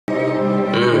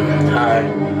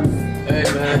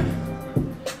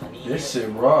shit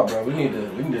raw, bro. We need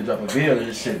to drop a video of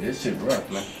this shit. This shit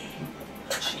rough, man.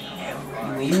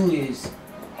 When you is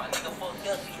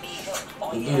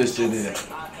we do this shit there.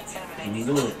 We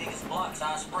do it.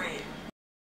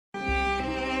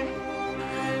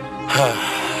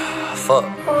 Fuck.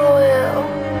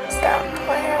 Stop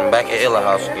playing. I'm back at Illa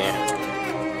house again.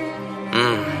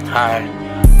 Alright.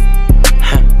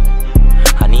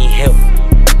 I need help.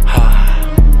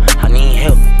 I need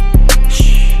help.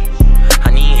 Shh.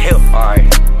 I need help.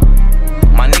 Alright.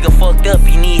 My nigga fucked up,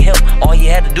 he need help. All you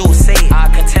had to do was say it. I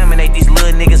contaminate these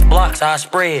little niggas' blocks, I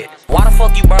spread. Why the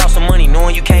fuck you borrow some money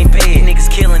knowing you can't pay it? Niggas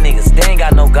killing niggas, they ain't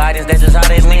got no guidance, that's just how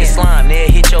they niggas slime. They'll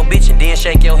hit your bitch and then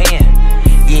shake your hand.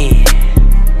 Yeah,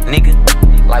 nigga.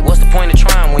 Like, what's the point of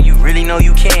trying when you really know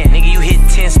you can? Nigga, you hit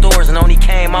 10 stores and only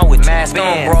came out with mask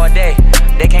on broad day.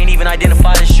 They can't even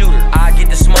identify the shooter. I get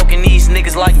to smoking these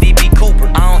niggas like DB Cooper.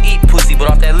 I don't eat pussy,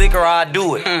 but off that liquor, I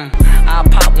do it. I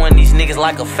pop one of these niggas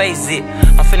like a face zip.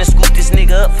 I'm finna scoop this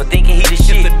nigga up for thinking he the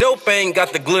shit. If the dope ain't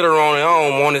got the glitter on it, I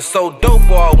don't want it. So dope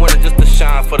all winter just to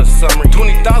shine for the summer.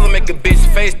 20,000 make a bitch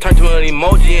face turn to an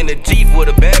emoji in the Jeep with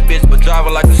a bad bitch, but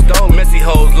driving like a stove. Messy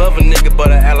hoes love a nigga,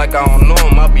 but I act like I don't know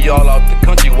him. I be all out the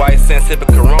country, white sand sipping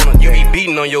Corona. You be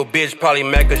beating on your bitch, probably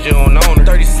mad cause you don't own her.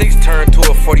 36 turned to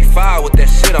a 45 with that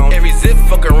shit on. Every zip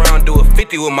fuck around, do a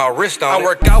 50 with my wrist on. I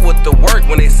work out with the work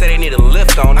when they say they need a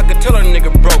lift on. I could tell a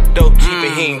nigga broke dope cheap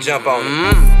and he ain't jump on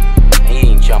it. He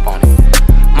ain't jump on it.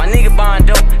 My nigga buying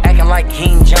dope, acting like he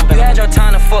ain't jumping. You had your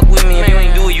time to fuck with me, if you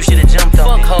ain't do it, you should've jumped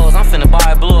on it. Fuck hoes, I'm finna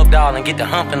buy a blow up doll and get the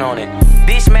humping on it.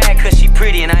 Bitch mad cause she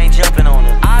pretty and I ain't jumping on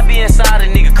her. I be inside a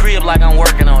nigga crib like I'm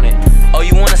working on it. Oh,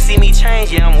 you wanna see me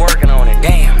change? Yeah, I'm working on it.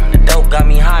 Damn, the dope got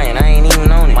me high and I ain't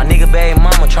even on it. My nigga baby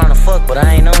mama tryna fuck, but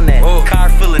I ain't on that. Car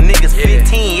full of niggas,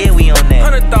 15, yeah, we on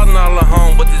that. $100,000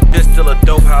 home, but this bitch still a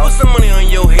dope house. Put some money on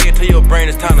your head till your brain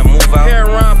is time to move out. Hair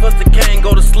around, bust the cane,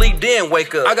 go to sleep, then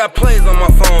wake up. I got plays on my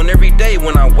phone every day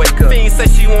when I wake up. Fiend say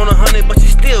she want 100, but she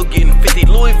still getting 50.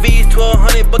 Louis V's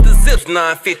 1200, but the zips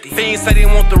 950. Fiend say they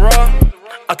want the raw,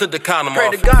 I took the condom off.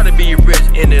 Pray to God to be rich,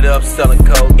 ended up selling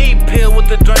coke. Eat pill with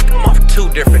the drink, I'm off 2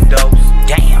 different dopes.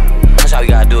 Damn, that's how you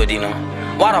gotta do it, Dino.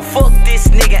 Why the fuck this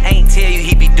nigga ain't tell you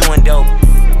he be doing dope?